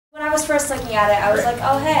was first looking at it, I was like,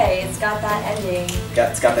 oh hey, it's got that ending.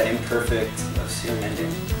 It's got that imperfect assumed ending.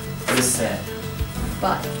 What is said?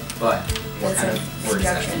 But. But. What That's kind a of word is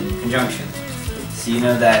that? conjunction. Conjunction. So you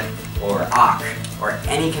know that, or ak, or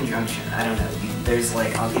any conjunction. I don't know. There's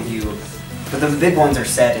like, I'll give you, but the big ones are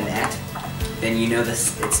said and et. Then you know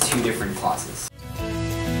this. It's two different clauses.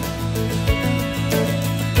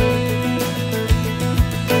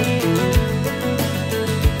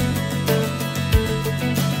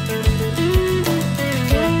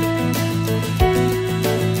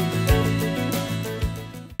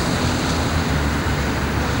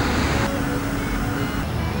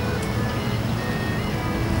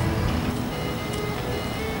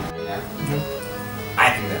 I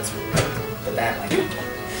think that's really good. But that, like,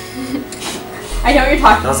 I know what you're talking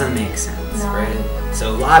about. doesn't make sense, No. right?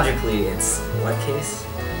 So logically, it's what case?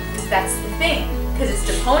 That's the thing, because it's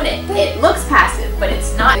deponent. It looks passive, but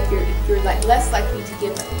it's not. Like you're like less likely to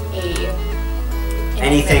give a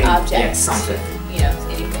Anything, object, yeah, something. you know,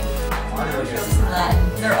 anything.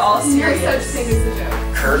 They're all No serious. such thing as a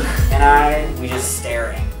joke. Kirk and I, we just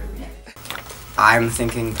stare angrily. I'm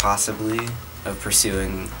thinking possibly of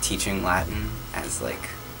pursuing teaching Latin as like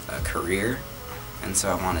a career, and so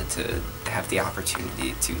I wanted to have the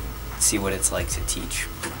opportunity to see what it's like to teach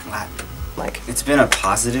Latin. Like, it's been a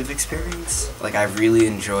positive experience. Like, I really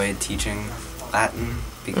enjoyed teaching Latin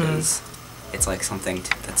because it's like something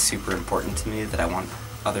that's super important to me that I want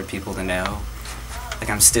other people to know. Like,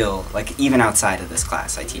 I'm still, like, even outside of this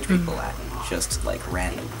class, I teach people Latin, just like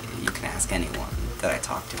randomly. You can ask anyone that I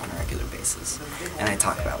talk to on a regular basis, and I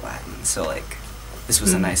talk about Latin. So, like, this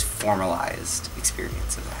was a nice formalized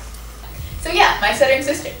experience of that. So yeah, my stuttering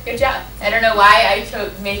sister. Good job. I don't know why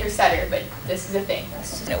I made her stutter, but this is a thing.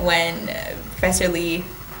 When Professor Lee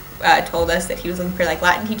told us that he was looking for like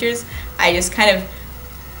Latin teachers, I just kind of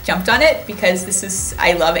jumped on it because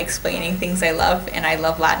I love explaining things I love, and I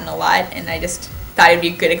love Latin a lot, and I just thought it'd be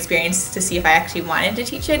a good experience to see if I actually wanted to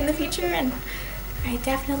teach it in the future, and I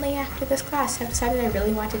definitely, after this class, have decided I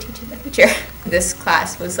really want to teach it in the future. This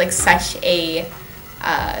class was like such a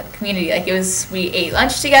community. Like, we ate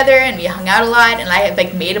lunch together and we hung out a lot, and I had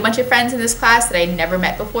like made a bunch of friends in this class that I'd never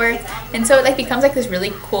met before, and so it like becomes like this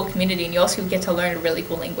really cool community, and you also get to learn a really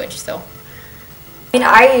cool language. So I mean,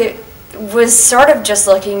 I was sort of just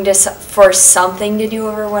looking for something to do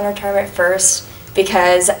over winter term at first,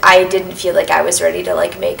 because I didn't feel like I was ready to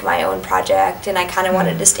like make my own project, and I kind of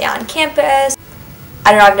wanted to stay on campus. I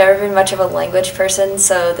don't know, I've never been much of a language person,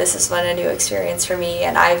 so this has been a new experience for me,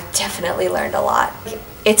 and I've definitely learned a lot.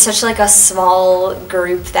 It's such like a small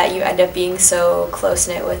group that you end up being so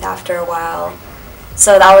close-knit with after a while.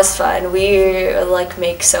 So that was fun. We like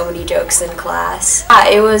make so many jokes in class.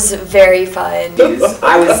 It was very fun.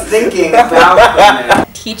 I was thinking about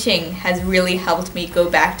that. teaching has really helped me go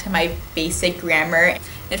back to my basic grammar.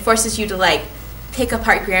 It forces you to like pick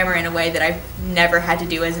apart grammar in a way that I've never had to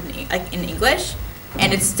do in English.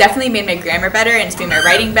 And it's definitely made my grammar better, and it's made my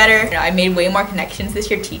writing better. You know, I made way more connections this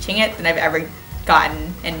year teaching it than I've ever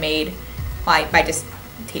gotten and made by just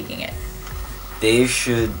taking it. They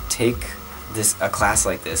should take a class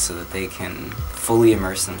like this so that they can fully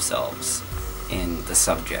immerse themselves in the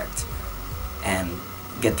subject and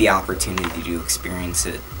get the opportunity to experience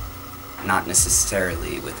it, not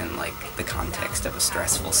necessarily within like the context of a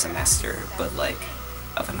stressful semester, but like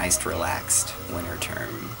of a nice relaxed winter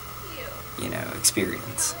term, you know,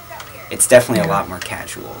 experience. It's definitely a lot more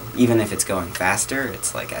casual. Even if it's going faster,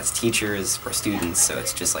 it's like as teachers for students, so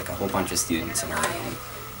it's just like a whole bunch of students in a room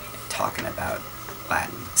talking about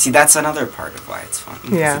Latin. See, that's another part of why it's fun.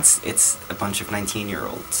 Yeah. It's a bunch of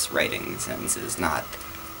 19-year-olds writing sentences, not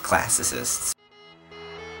classicists.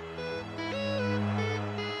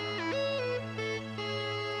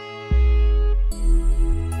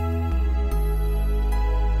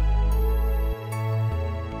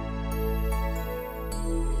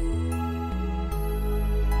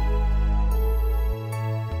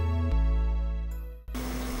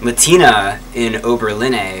 Latina in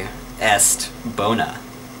Oberlin est bona.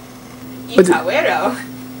 Itawero.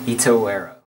 Itawero.